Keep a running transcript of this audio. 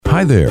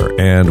Hi there,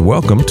 and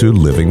welcome to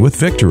Living with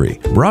Victory,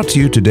 brought to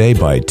you today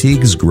by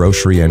Teague's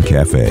Grocery and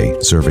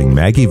Cafe, serving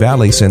Maggie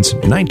Valley since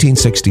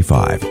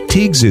 1965.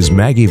 Teague's is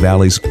Maggie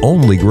Valley's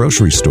only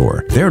grocery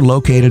store. They're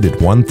located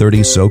at 130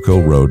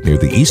 Soco Road near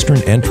the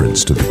eastern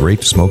entrance to the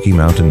Great Smoky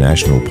Mountain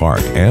National Park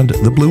and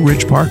the Blue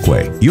Ridge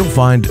Parkway. You'll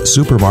find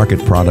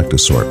supermarket product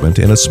assortment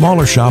in a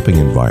smaller shopping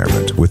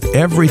environment with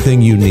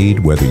everything you need,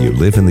 whether you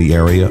live in the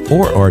area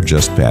or are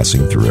just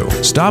passing through.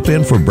 Stop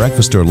in for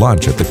breakfast or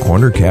lunch at the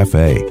Corner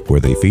Cafe,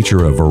 where they feature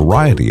a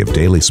variety of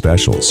daily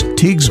specials.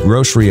 Teague's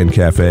Grocery and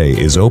Cafe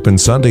is open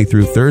Sunday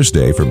through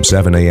Thursday from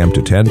 7 a.m.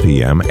 to 10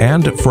 p.m.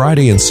 and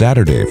Friday and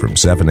Saturday from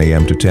 7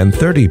 a.m. to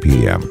 10:30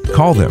 p.m.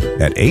 Call them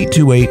at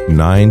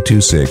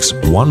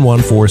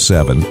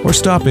 828-926-1147 or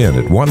stop in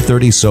at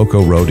 130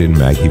 Soco Road in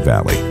Maggie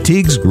Valley.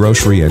 Teague's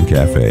Grocery and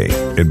Cafe.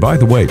 And by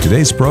the way,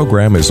 today's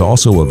program is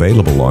also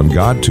available on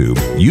GodTube,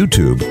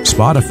 YouTube,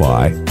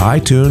 Spotify,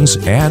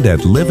 iTunes, and at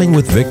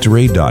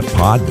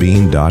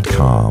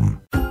livingwithvictory.podbean.com.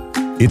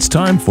 It's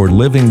time for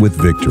Living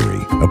with Victory,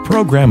 a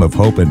program of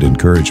hope and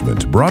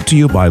encouragement brought to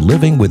you by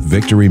Living with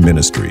Victory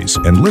Ministries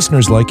and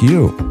listeners like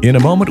you. In a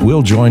moment,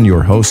 we'll join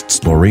your hosts,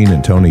 Laureen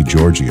and Tony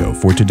Giorgio,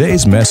 for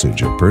today's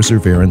message of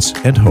perseverance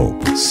and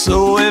hope.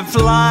 So if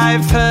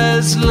life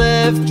has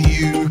left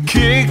you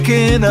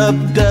kicking up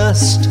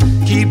dust,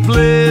 keep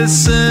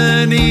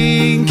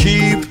listening,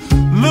 keep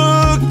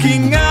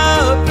looking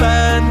up,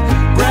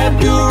 and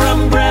grab your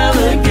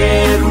umbrella,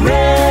 get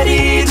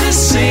ready to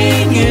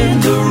sing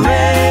in the rain.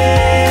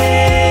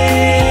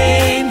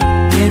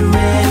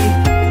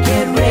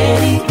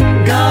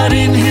 God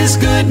in His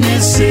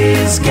goodness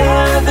is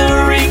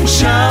gathering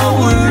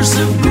showers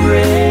of grace.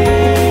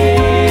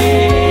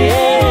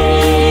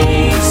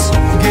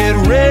 Get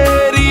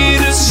ready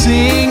to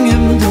sing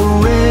in the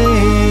rain.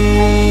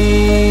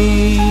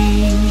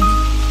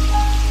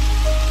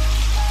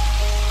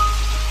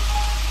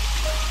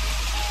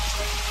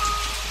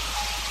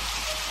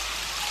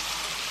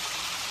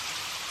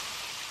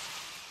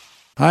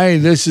 Hi,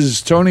 this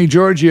is Tony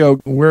Giorgio.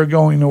 We're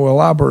going to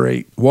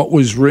elaborate what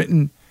was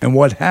written and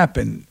what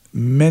happened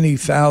many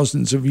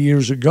thousands of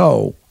years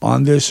ago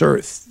on this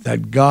earth,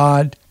 that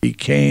God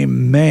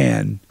became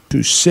man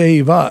to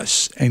save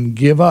us and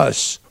give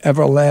us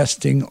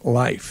everlasting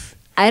life.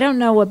 I don't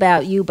know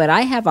about you, but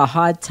I have a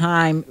hard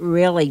time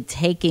really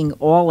taking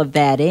all of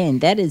that in.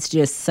 That is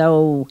just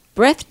so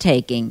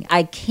breathtaking.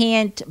 I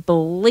can't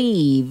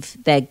believe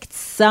that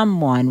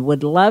someone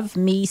would love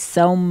me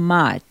so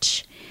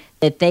much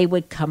that they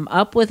would come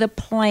up with a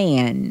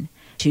plan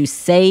to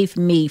save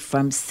me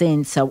from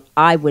sin so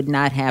I would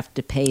not have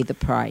to pay the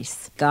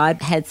price.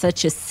 God had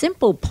such a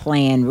simple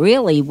plan,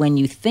 really, when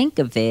you think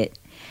of it.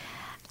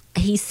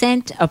 He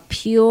sent a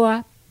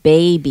pure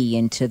baby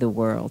into the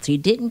world. He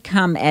didn't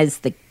come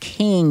as the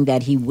king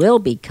that he will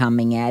be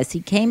coming as.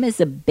 He came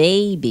as a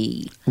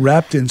baby.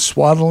 Wrapped in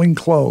swaddling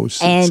clothes,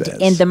 and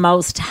in the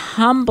most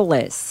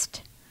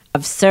humblest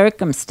of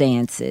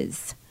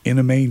circumstances. In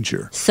a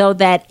manger. So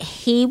that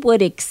he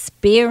would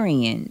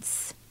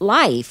experience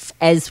life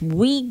as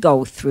we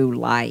go through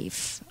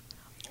life,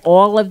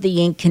 all of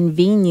the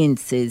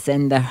inconveniences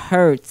and the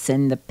hurts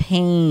and the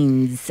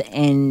pains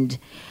and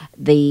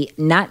the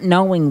not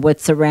knowing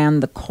what's around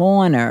the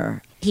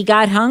corner. He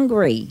got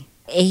hungry.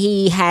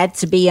 He had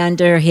to be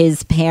under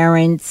his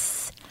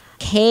parents'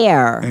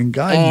 care and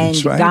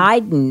guidance, right?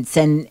 Guidance.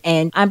 And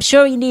I'm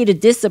sure you needed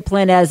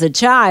discipline as a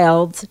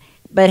child,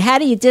 but how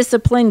do you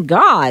discipline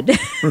God?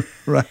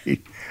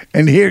 Right.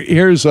 And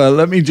here's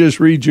let me just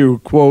read you a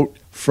quote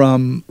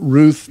from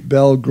Ruth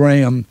Bell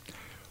Graham,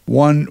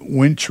 One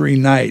Wintry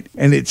Night.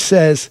 And it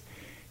says,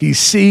 "He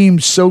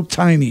seemed so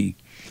tiny,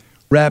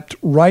 wrapped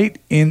right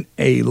in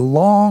a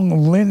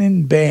long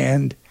linen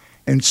band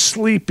and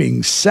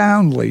sleeping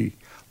soundly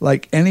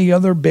like any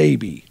other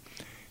baby.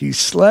 He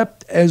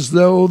slept as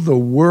though the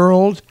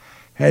world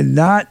had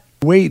not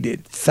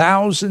waited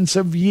thousands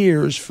of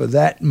years for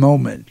that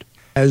moment,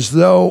 as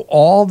though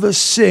all the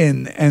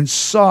sin and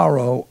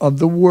sorrow of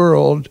the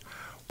world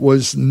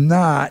was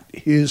not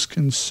his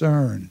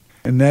concern."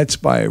 And that's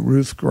by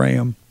Ruth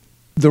Graham.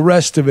 The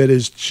rest of it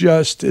is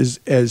just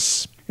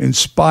as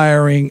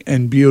inspiring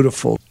and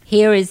beautiful.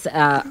 Here is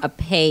a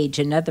page,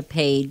 another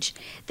page.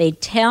 They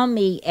tell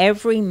me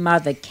every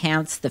mother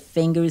counts the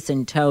fingers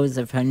and toes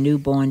of her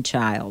newborn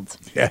child.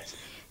 Yes.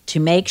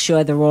 To make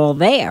sure they're all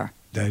there.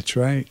 That's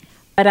right.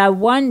 But I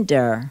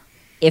wonder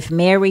if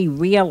Mary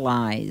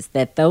realized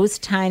that those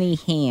tiny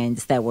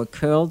hands that were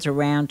curled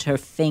around her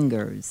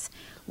fingers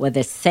were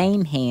the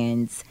same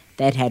hands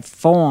that had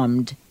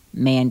formed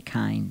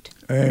mankind.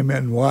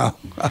 Amen. Wow.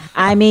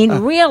 I mean,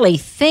 really,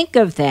 think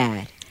of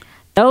that.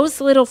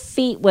 Those little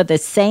feet were the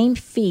same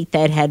feet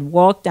that had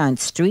walked on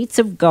streets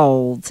of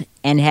gold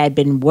and had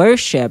been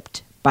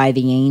worshipped by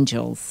the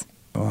angels.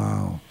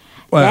 Wow.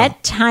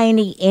 That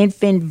tiny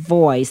infant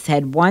voice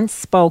had once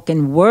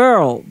spoken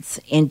worlds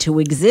into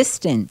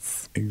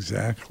existence.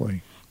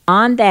 Exactly.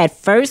 On that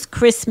first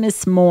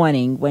Christmas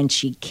morning when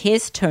she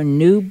kissed her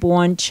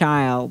newborn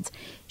child,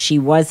 she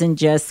wasn't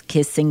just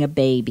kissing a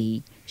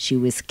baby. She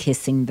was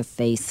kissing the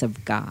face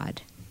of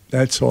God.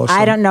 That's awesome.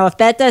 I don't know if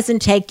that doesn't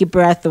take your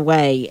breath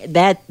away.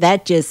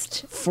 That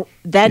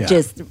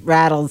just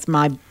rattles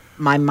my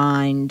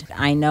mind.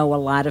 I know a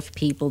lot of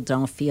people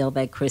don't feel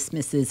that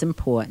Christmas is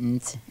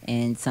important,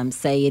 and some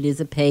say it is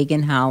a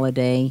pagan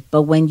holiday.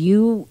 But when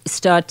you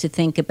start to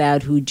think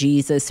about who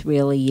Jesus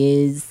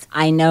really is,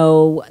 I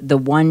know the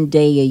one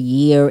day a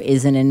year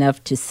isn't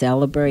enough to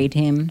celebrate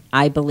him.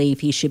 I believe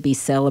he should be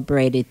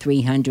celebrated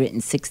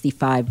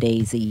 365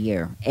 days a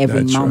year,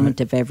 every That's moment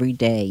right. of every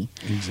day.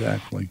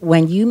 Exactly.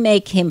 When you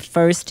make him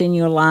first in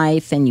your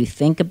life and you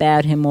think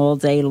about him all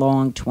day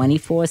long,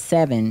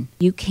 24/7,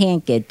 you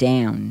can't get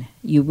down.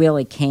 You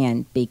really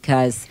can't,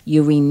 because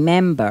you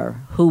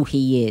remember who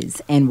he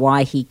is and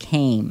why he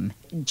came.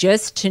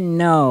 Just to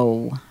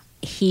know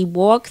he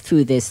walked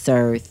through this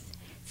earth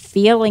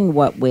feeling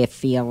what we're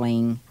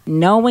feeling,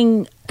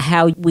 knowing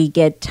how we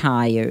get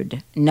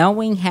tired,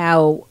 knowing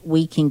how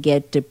we can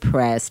get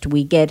depressed,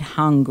 we get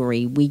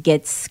hungry, we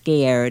get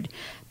scared,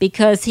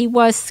 because he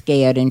was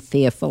scared and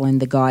fearful in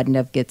the Garden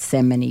of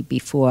Gethsemane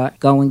before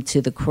going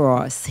to the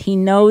cross. He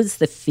knows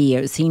the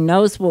fears. He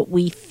knows what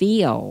we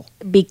feel.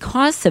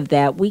 Because of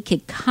that, we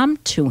could come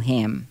to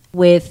him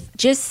with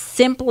just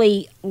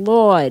simply,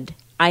 Lord,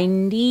 I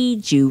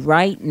need you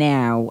right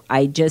now.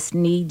 I just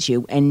need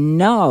you. And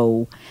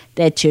know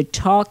that you're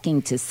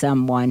talking to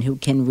someone who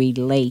can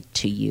relate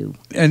to you.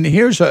 And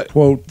here's a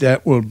quote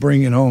that will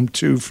bring it home,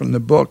 too, from the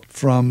book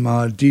from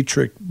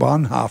Dietrich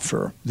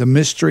Bonhoeffer, The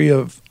Mystery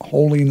of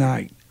Holy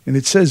Night. And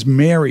it says,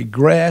 Mary,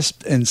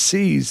 grasped and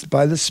seized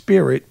by the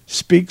Spirit,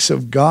 speaks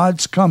of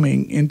God's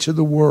coming into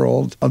the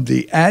world, of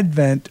the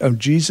advent of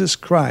Jesus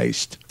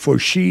Christ, for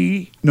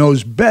she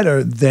knows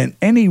better than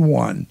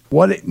anyone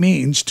what it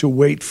means to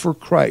wait for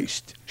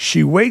Christ.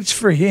 She waits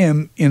for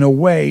him in a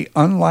way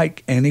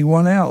unlike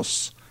anyone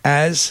else.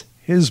 As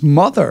his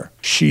mother,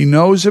 she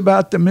knows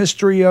about the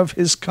mystery of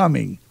his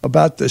coming,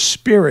 about the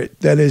Spirit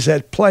that is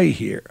at play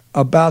here,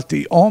 about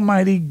the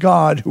Almighty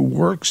God who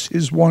works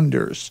his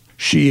wonders.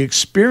 She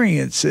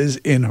experiences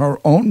in her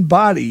own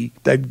body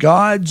that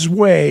God's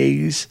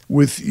ways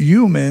with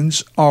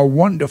humans are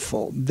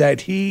wonderful,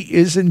 that he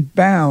isn't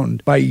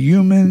bound by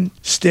human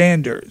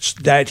standards,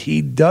 that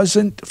he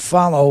doesn't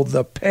follow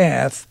the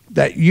path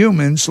that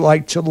humans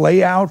like to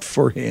lay out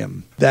for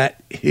him,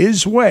 that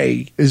his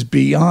way is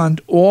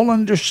beyond all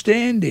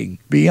understanding,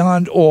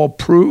 beyond all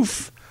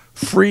proof,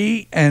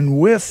 free and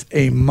with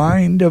a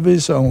mind of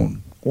his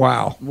own.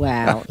 Wow.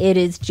 Wow. It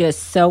is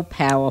just so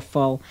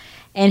powerful.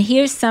 And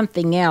here's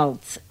something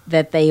else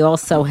that they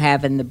also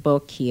have in the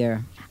book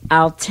here.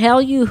 I'll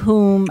tell you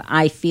whom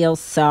I feel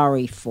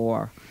sorry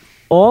for.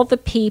 All the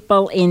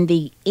people in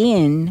the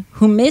inn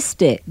who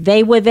missed it.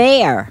 They were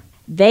there.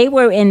 They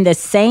were in the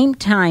same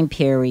time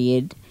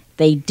period.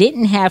 They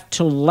didn't have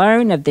to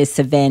learn of this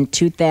event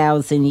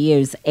 2,000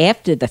 years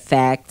after the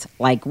fact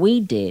like we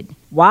did.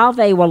 While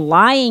they were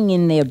lying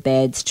in their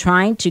beds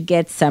trying to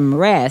get some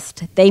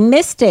rest, they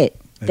missed it.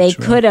 They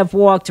could have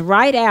walked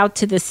right out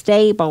to the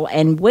stable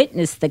and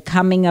witnessed the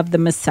coming of the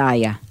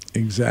Messiah.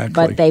 Exactly.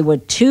 But they were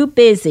too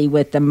busy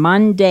with the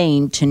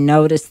mundane to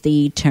notice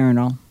the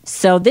eternal.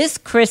 So this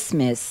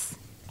Christmas,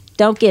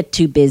 don't get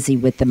too busy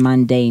with the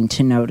mundane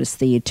to notice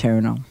the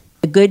eternal.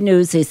 The good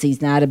news is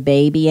he's not a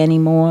baby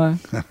anymore.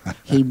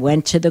 He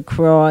went to the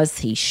cross.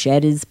 He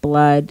shed his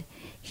blood.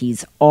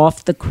 He's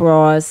off the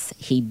cross.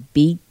 He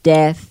beat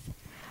death.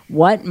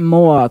 What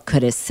more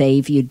could a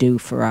Savior do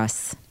for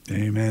us?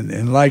 Amen.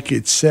 And like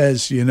it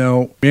says,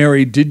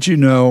 Mary, did you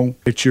know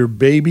that your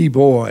baby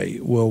boy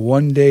will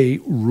one day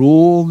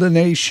rule the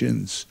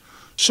nations?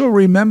 So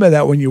remember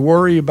that when you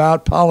worry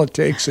about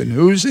politics and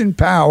who's in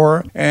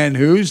power and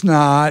who's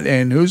not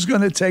and who's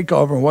going to take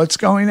over and what's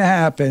going to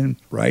happen,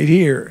 right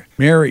here.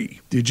 Mary,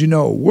 did you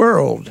know,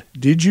 world,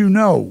 did you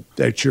know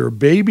that your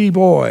baby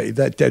boy,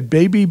 that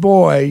baby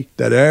boy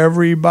that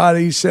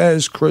everybody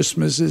says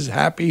Christmas is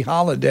happy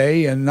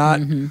holiday and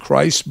not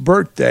Christ's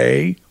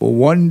birthday, will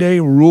one day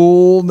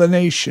rule the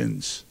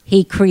nations?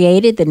 He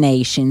created the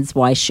nations.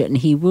 Why shouldn't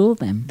he rule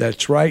them?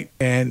 That's right.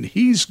 And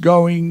he's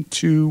going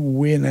to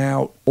win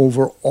out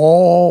over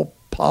all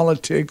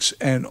politics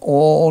and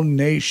all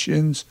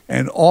nations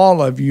and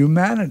all of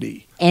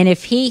humanity. And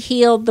if he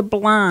healed the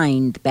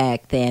blind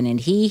back then, and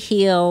he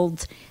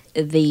healed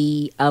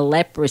the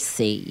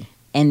leprosy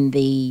and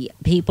the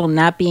people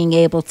not being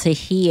able to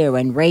hear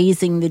and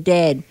raising the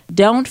dead,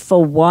 don't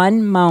for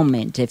one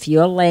moment, if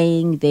you're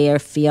laying there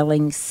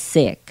feeling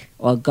sick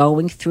or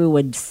going through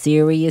a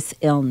serious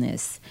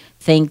illness,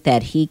 think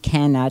that he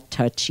cannot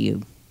touch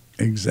you.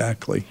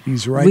 Exactly.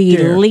 He's right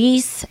there.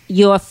 Release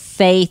your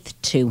faith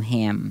to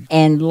him.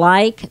 And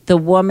like the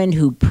woman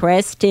who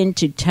pressed in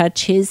to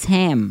touch his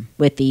hem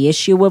with the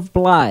issue of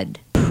blood,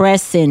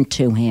 press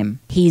into him.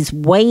 He's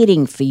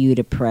waiting for you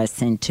to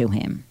press into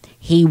him.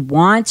 He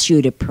wants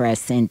you to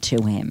press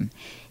into him.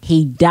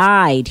 He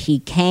died. He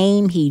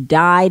came. He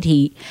died.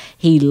 He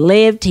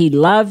lived. He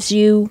loves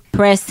you.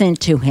 Press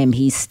into him.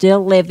 He's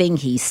still living.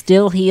 He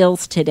still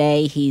heals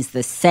today. He's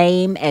the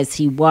same as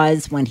he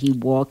was when he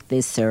walked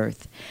this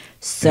earth.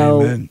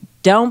 So Amen.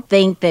 Don't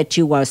think that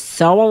you are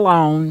so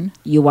alone.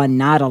 You are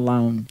not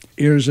alone.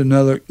 Here's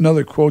another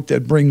quote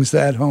that brings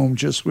that home,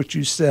 just what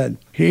you said.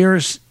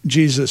 Here's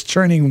Jesus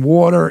turning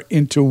water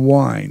into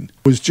wine.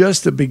 It was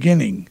just the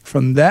beginning.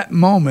 From that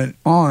moment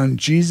on,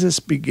 Jesus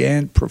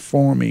began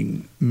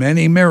performing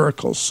many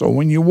miracles. So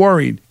when you're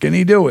worried, can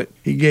he do it?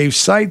 He gave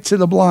sight to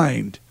the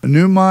blind, a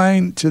new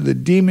mind to the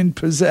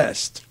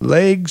demon-possessed,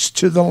 legs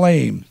to the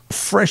lame, a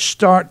fresh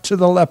start to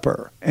the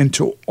leper, and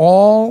to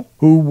all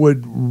who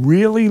would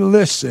really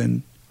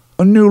listen,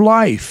 a new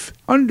life.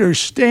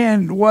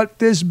 Understand what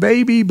this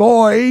baby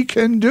boy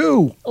can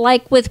do.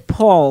 Like with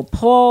Paul.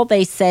 Paul,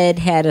 they said,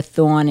 had a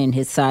thorn in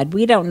his side.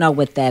 We don't know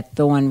what that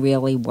thorn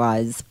really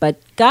was, but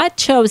God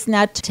chose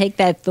not to take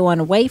that thorn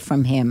away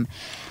from him.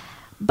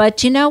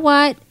 But you know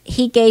what?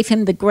 He gave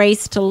him the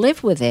grace to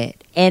live with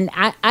it. And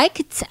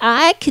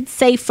I could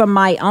say from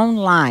my own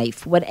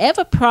life,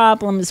 whatever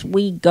problems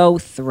we go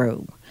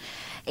through,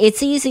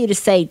 it's easy to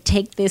say,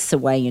 take this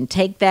away and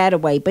take that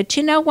away. But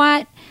you know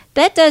what?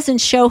 That doesn't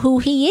show who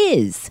he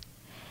is.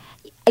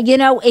 You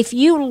know, if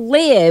you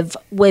live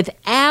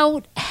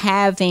without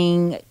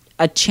having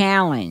a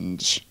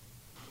challenge,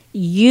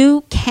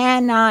 you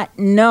cannot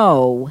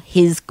know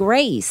his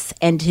grace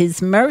and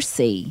his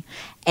mercy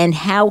and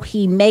how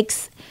he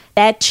makes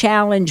that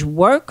challenge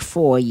work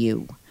for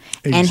you.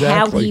 Exactly. And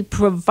how he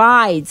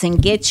provides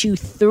and gets you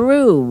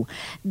through.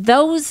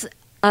 Those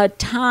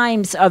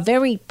times are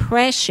very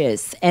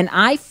precious, and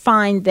I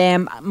find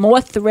them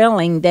more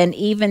thrilling than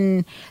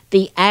even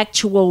the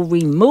actual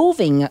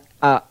removing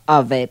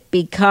of it,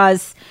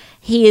 because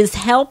he is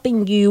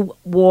helping you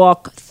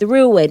walk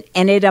through it.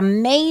 And it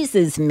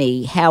amazes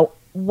me how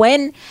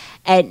when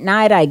at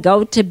night I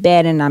go to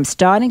bed and I'm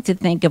starting to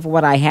think of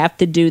what I have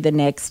to do the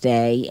next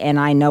day, and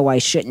I know I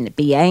shouldn't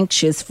be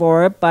anxious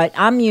for it, but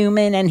I'm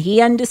human and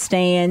he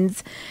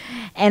understands.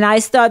 And I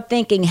start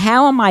thinking,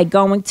 how am I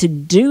going to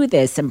do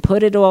this and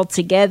put it all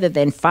together?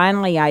 Then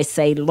finally I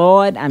say,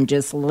 Lord, I'm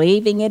just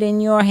leaving it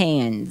in your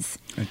hands.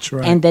 That's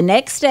right. And the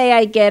next day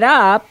I get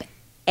up,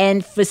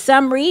 and for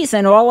some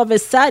reason, all of a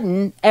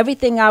sudden,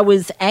 everything I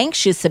was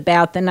anxious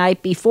about the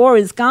night before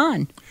is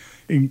gone.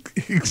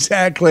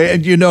 Exactly.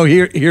 And you know,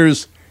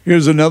 here's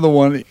another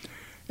one.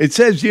 It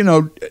says, you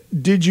know,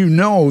 did you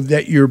know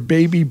that your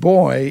baby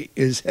boy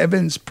is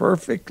heaven's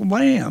perfect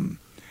lamb?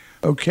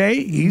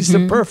 Okay? He's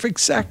the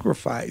perfect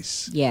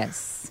sacrifice.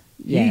 Yes.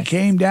 He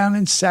came down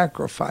and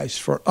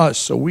sacrificed for us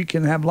so we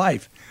can have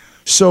life.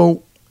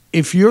 So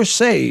if you're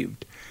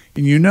saved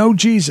and you know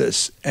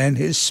Jesus and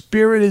his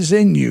spirit is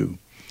in you,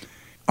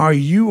 are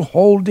you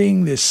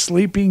holding this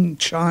sleeping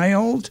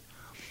child?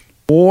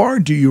 Or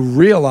do you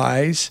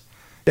realize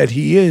that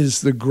he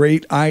is the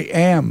great I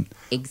am?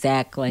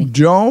 Exactly.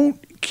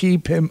 Don't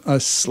keep him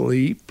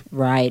asleep.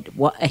 Right.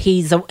 Well,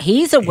 he's awake.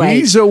 He's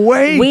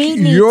awake. We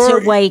need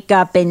to wake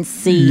up and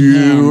see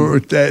him.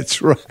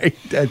 That's right.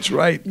 That's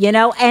right. You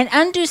know, and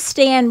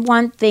understand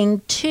one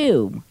thing,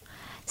 too.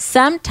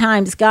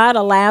 Sometimes God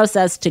allows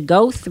us to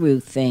go through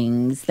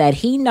things that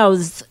he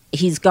knows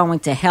he's going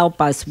to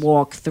help us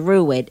walk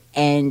through it,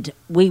 and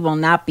we will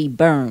not be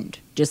burned.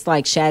 Just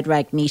like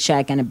Shadrach,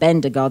 Meshach, and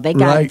Abednego. They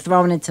got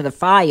thrown into the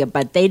fire,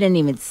 but they didn't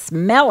even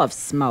smell of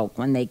smoke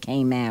when they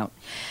came out.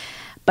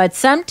 But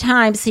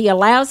sometimes he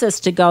allows us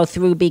to go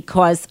through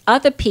because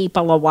other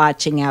people are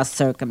watching our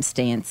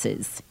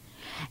circumstances.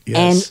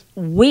 Yes.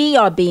 And we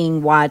are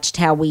being watched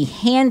how we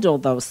handle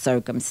those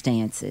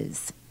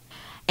circumstances.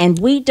 And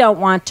we don't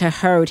want to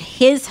hurt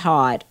his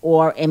heart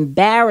or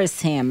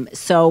embarrass him.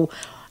 So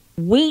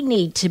we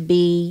need to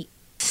be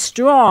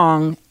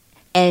strong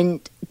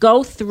and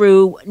go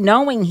through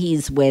knowing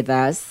he's with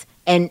us.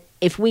 And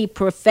if we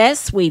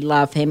profess we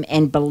love him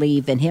and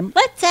believe in him,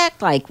 let's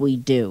act like we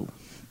do.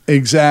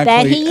 Exactly.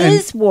 That he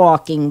is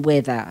walking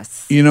with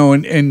us. You know,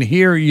 and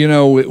here, you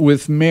know,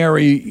 with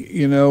Mary,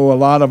 you know, a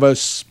lot of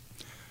us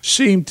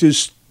seem to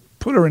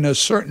put her in a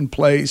certain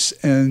place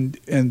and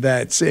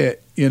that's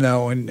it, you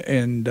know,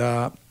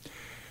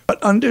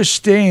 but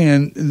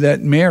understand that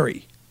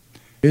Mary,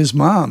 his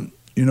mom,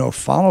 you know,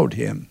 followed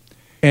him.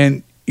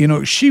 And, you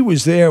know, she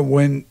was there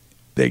when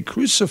they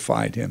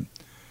crucified him.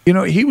 You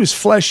know, he was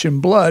flesh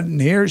and blood,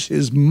 and here's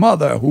his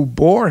mother who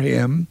bore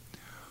him,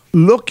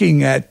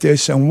 looking at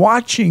this and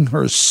watching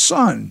her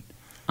son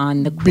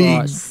on the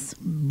cross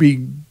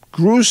be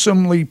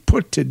gruesomely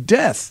put to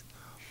death.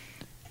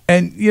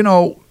 And, you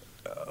know,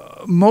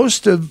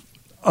 most of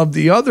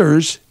the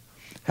others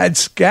had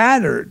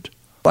scattered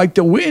like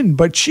the wind,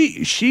 but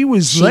she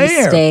was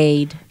there.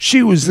 Stayed.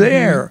 She was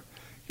there,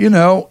 you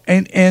know,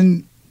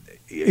 and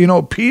you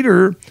know,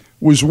 Peter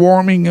was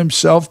warming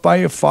himself by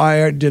a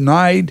fire,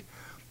 denied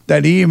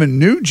that he even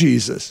knew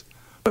Jesus.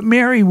 But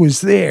Mary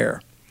was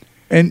there.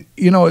 And,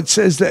 you know, it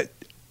says that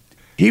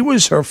he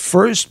was her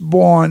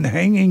firstborn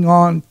hanging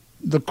on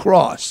the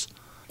cross.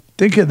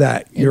 Think of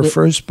that, your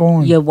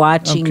firstborn. You're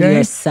watching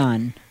your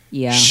son.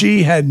 Yeah.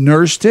 She had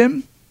nursed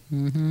him.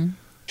 Mm-hmm.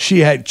 She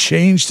had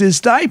changed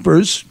his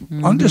diapers.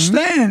 Mm-hmm.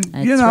 Understand,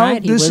 That's you know,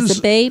 right. He was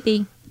a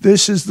baby.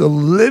 This is the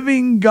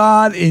living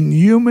God in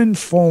human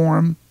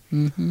form.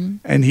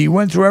 And he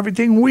went through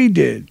everything we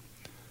did.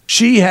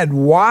 She had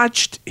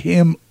watched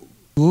him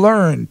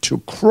learn to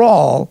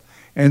crawl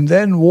and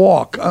then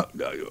walk.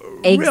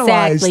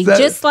 Exactly.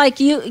 Just like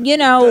you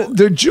know,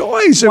 the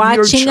joys of your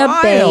watching a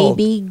child.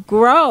 baby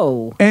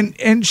grow.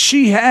 And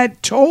she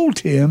had told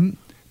him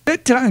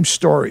bedtime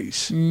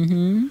stories.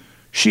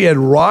 She had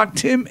rocked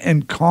him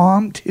and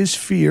calmed his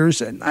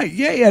fears at night.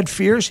 Yeah, he had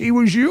fears. He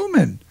was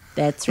human.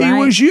 That's He right.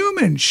 was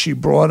human. She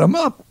brought him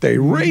up. They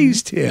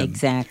raised him.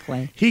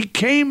 Exactly. He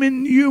came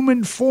in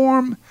human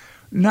form,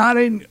 not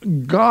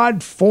in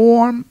God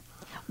form,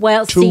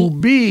 Well, to see,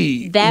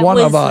 be that one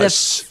was of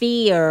us. the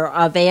fear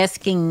of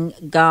asking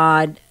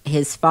God,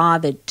 his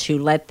Father, to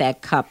let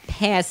that cup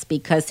pass,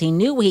 because he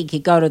knew he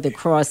could go to the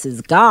cross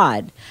as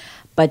God,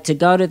 but to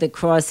go to the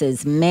cross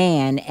as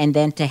man and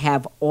then to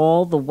have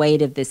all the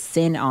weight of the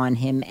sin on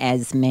him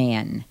as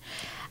man.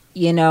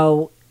 You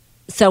know,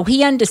 so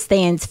he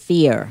understands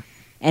fear.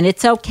 And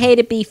it's okay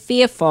to be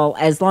fearful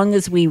as long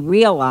as we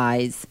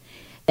realize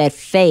that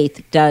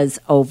faith does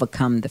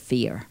overcome the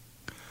fear.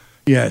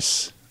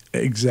 Yes,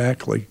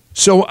 exactly.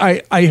 So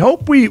I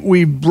hope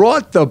we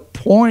brought the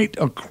point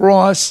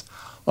across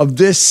of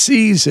this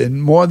season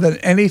more than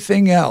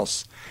anything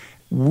else.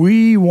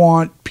 We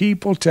want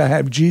people to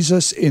have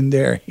Jesus in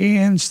their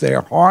hands,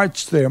 their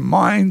hearts, their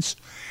minds,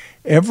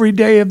 every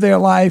day of their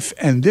life,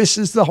 and this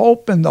is the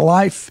hope and the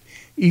life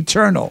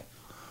eternal.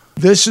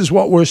 This is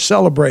what we're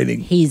celebrating.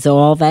 He's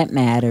all that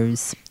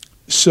matters.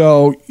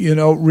 So,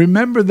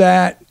 remember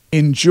that.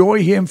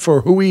 Enjoy him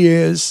for who he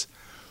is.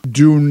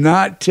 Do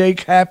not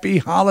take happy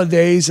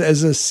holidays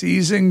as a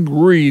season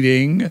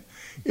greeting.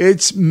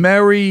 It's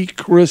Merry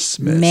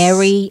Christmas.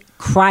 Merry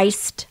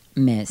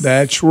Christmas.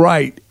 That's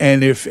right.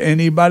 And if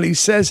anybody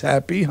says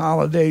happy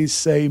holidays,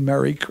 say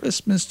Merry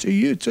Christmas to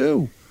you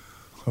too.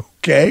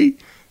 Okay?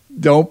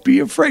 Don't be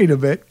afraid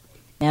of it.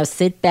 Now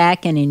sit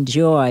back and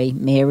enjoy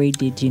Mary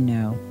Did You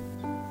Know?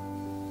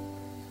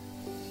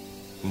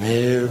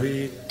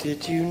 Mary,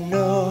 did you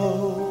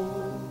know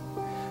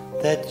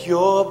that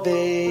your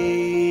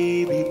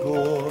baby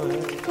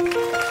boy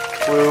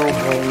will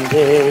one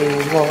day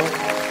walk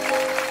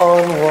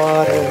on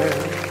water?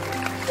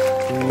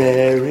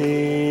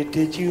 Mary,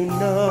 did you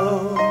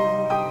know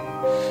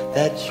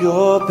that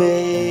your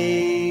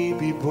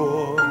baby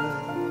boy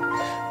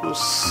will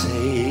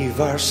save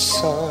our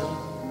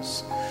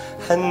sons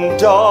and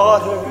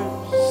daughters?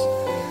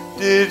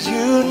 Did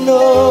you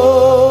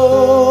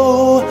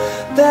know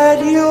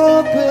that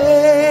your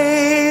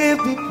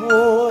baby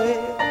boy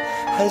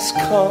has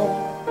come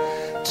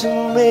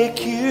to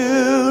make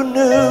you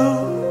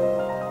new?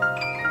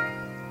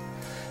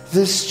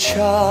 This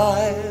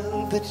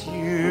child that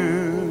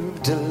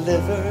you've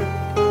delivered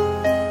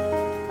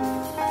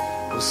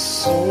will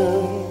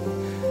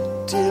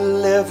soon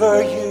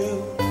deliver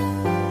you.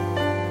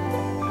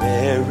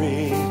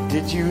 Mary,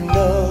 did you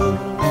know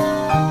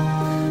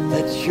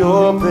that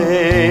your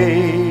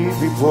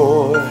baby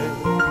boy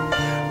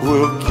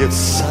will give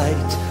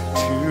sight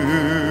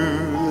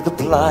to the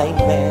blind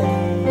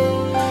man?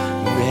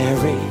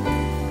 Mary,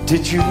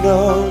 did you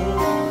know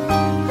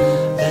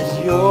that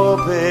your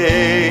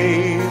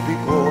baby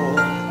boy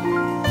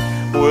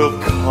will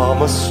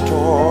calm a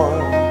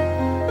storm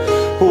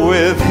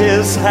with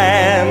his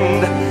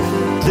hand?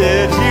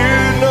 Did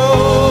you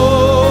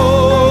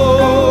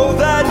know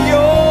that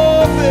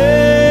your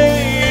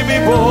baby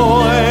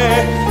boy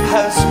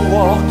has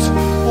walked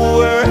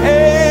where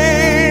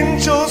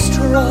angels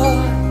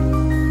trod?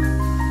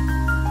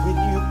 When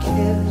you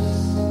kiss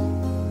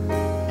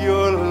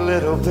your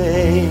little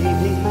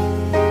baby,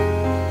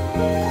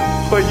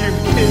 or you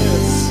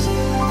kiss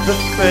the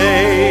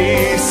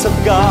face of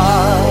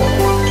God,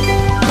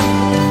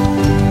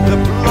 the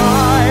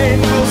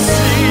blind will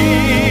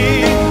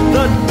see,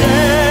 the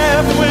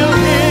deaf will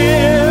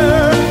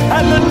hear,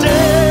 and the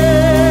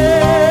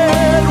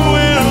dead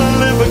will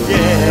live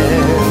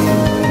again.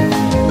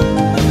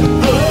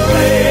 The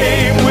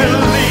lame will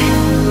leap,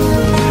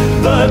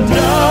 the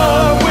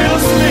dumb will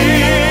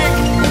speak,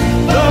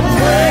 the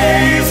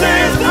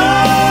praises of the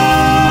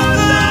Lamb.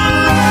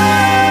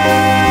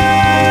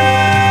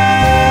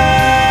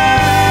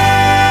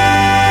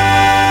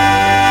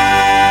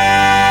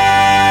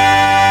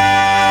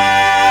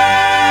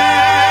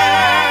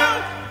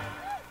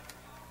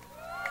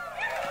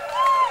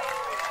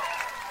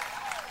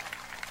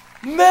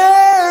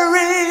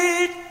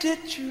 Mary,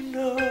 did you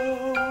know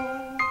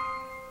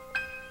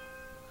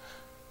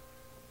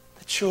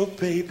that your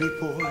baby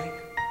boy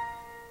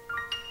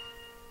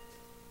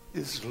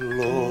is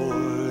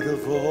Lord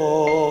of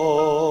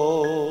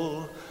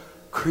all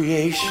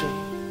creation?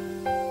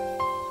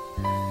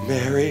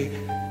 Mary,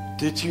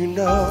 did you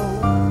know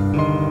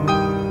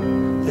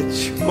that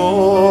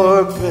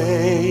your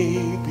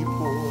baby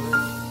boy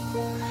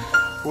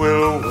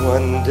will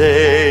one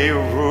day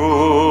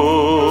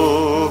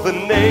rule the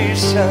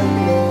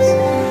nations?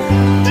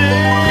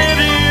 Did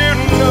you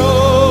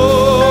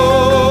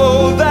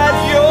know that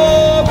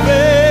your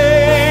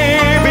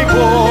baby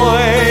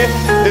boy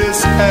is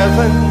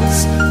heaven's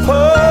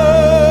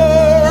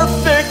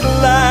perfect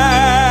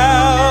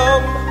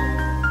lamb?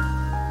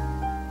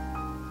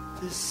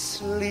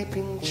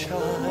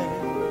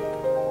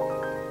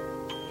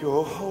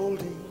 you're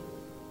holding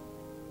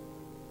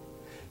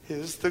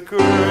is the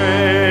great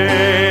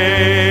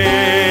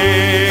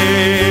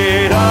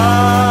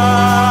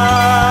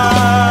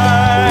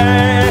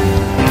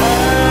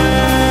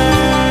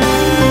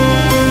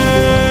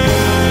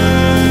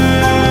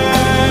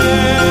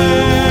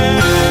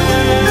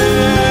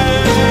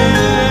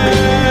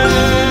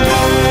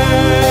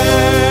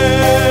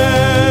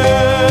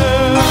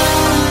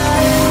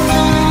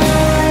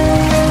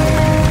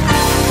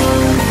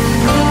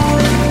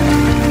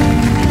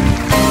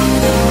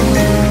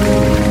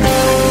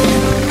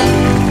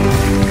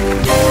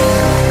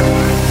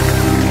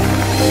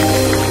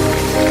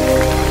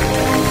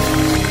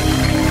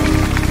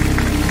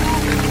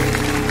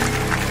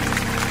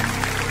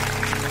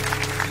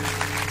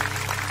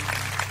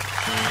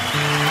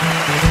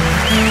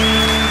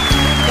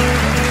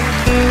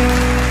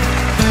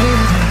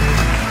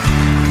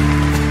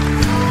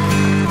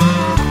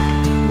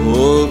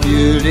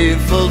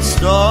beautiful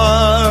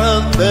star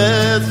of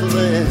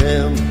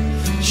Bethlehem,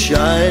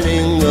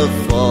 shining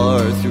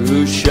afar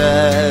through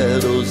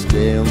shadows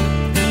dim,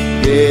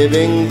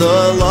 giving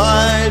the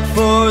light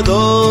for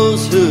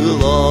those who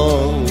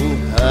long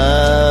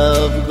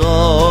have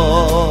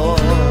gone,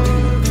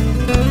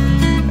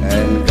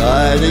 and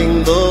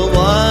guiding the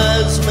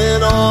wise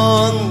men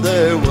on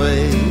their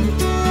way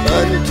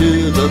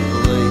unto the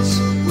place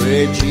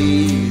where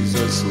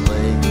Jesus lay.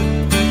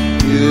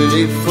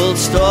 Beautiful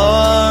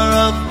star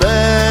of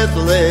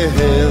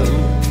Bethlehem,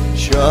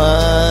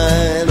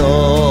 shine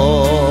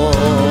on.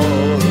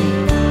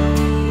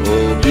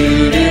 Oh,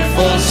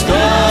 beautiful star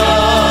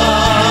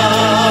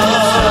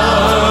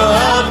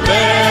of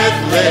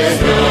Bethlehem,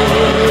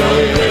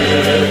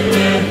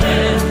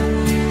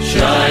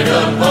 shine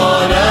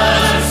upon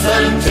us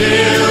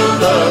until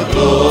the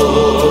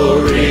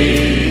glory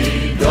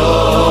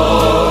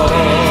dawn.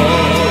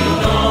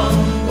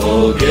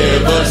 Oh,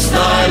 give us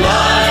thy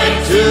light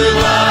to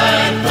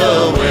light the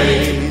way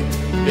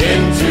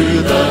into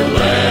the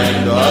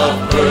land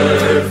of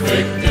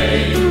perfect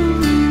day.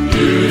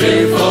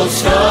 Beautiful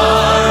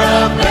star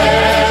of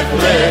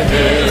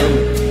Bethlehem,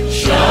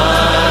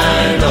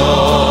 shine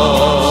on.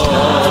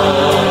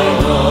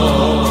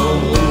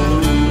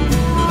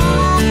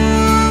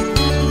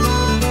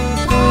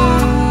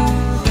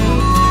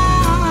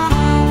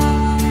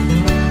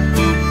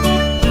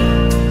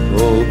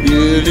 Oh,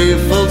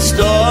 beautiful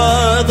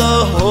star,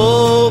 the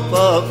hope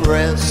of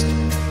rest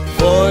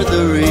for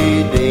the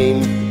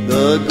redeemed,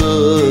 the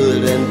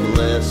good and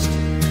blessed,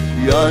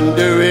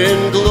 yonder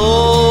in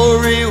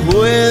glory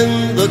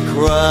when the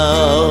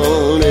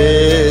crown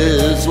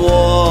is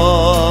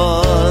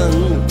won.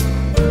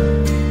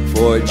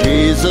 For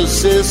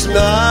Jesus is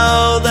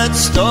now that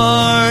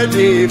star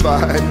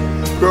divine,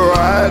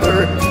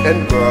 brighter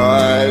and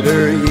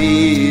brighter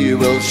he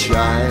will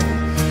shine.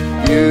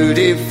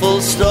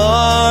 Beautiful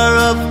star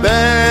of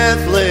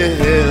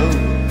Bethlehem,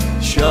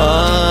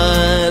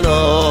 shine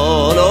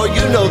on. Oh,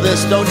 you know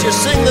this, don't you?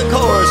 Sing the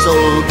chorus.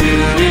 Oh,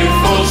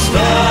 beautiful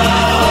star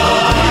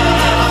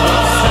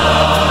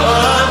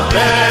of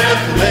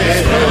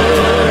Bethlehem,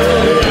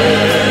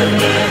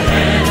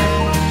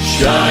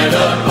 shine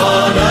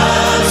upon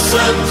us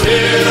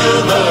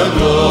until the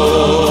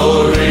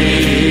glory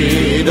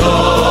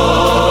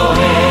dawn.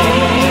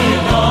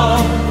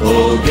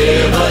 Oh,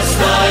 give us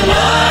thy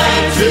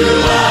light to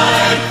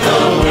light the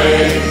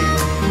way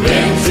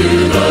into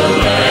the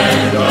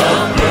land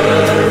of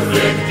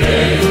perfect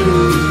day.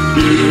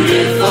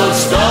 Beautiful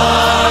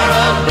star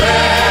of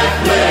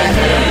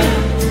Bethlehem,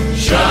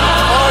 shine.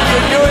 Oh,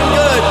 you're doing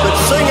good, but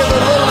sing it a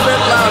little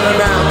bit louder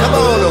now. Come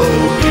on, oh,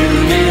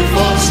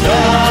 beautiful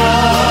star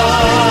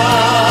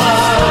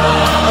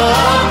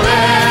of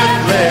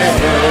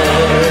Bethlehem,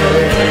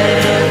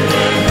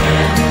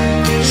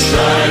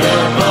 shine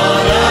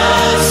upon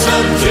us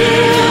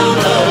until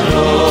the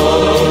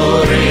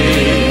glory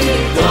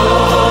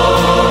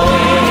dawn.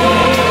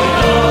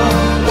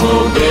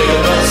 Oh,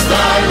 give us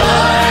thy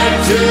light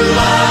to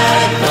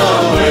light the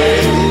way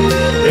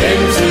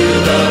into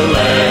the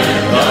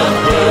land of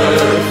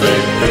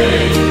perfect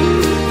day.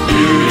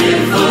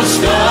 Beautiful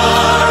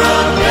star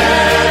of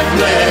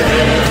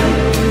Bethlehem,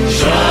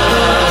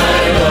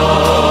 shine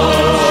on.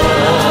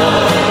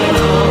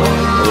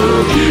 Oh,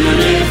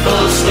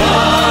 beautiful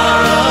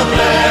star of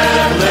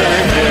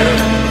Bethlehem,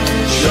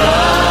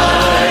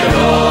 shine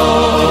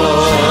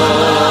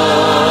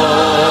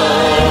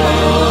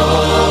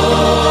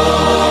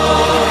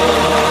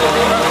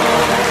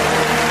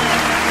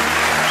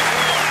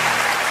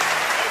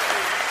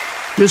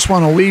Just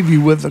want to leave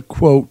you with a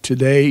quote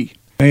today.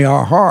 May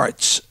our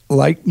hearts,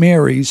 like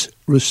Mary's,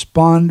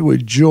 respond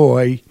with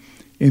joy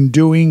in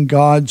doing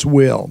God's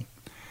will.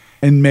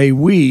 And may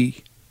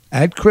we,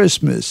 at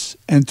Christmas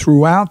and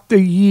throughout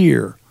the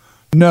year,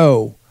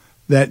 know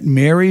that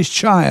Mary's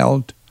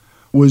child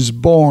was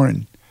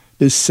born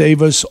to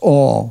save us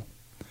all.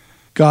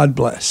 God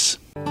bless.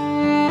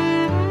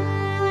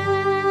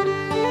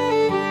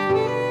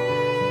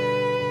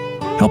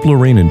 Help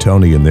Lorraine and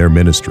Tony in their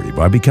ministry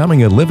by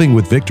becoming a Living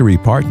with Victory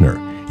partner.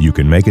 You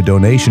can make a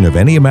donation of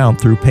any amount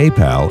through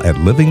PayPal at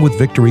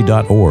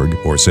livingwithvictory.org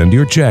or send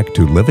your check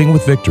to Living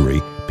with Victory,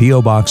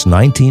 P.O. Box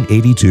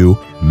 1982,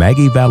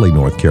 Maggie Valley,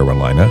 North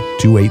Carolina,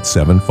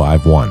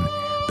 28751.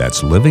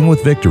 That's Living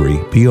with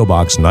Victory, P.O.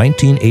 Box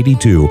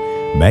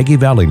 1982, Maggie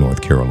Valley, North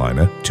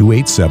Carolina,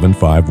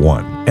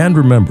 28751. And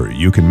remember,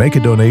 you can make a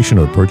donation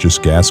or purchase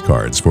gas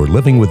cards for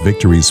Living with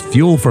Victory's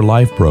Fuel for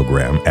Life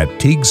program at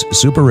Teague's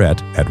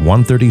Superette at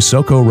 130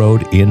 Soco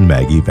Road in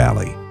Maggie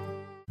Valley.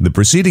 The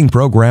preceding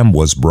program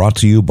was brought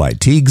to you by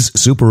Teague's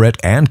Superette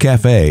and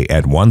Cafe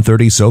at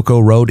 130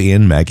 Soco Road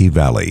in Maggie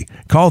Valley.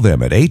 Call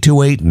them at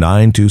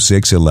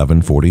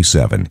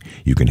 828-926-1147.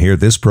 You can hear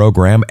this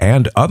program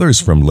and others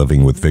from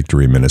Living with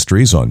Victory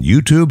Ministries on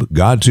YouTube,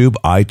 GodTube,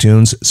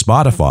 iTunes,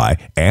 Spotify,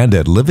 and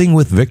at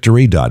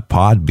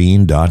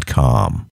livingwithvictory.podbean.com.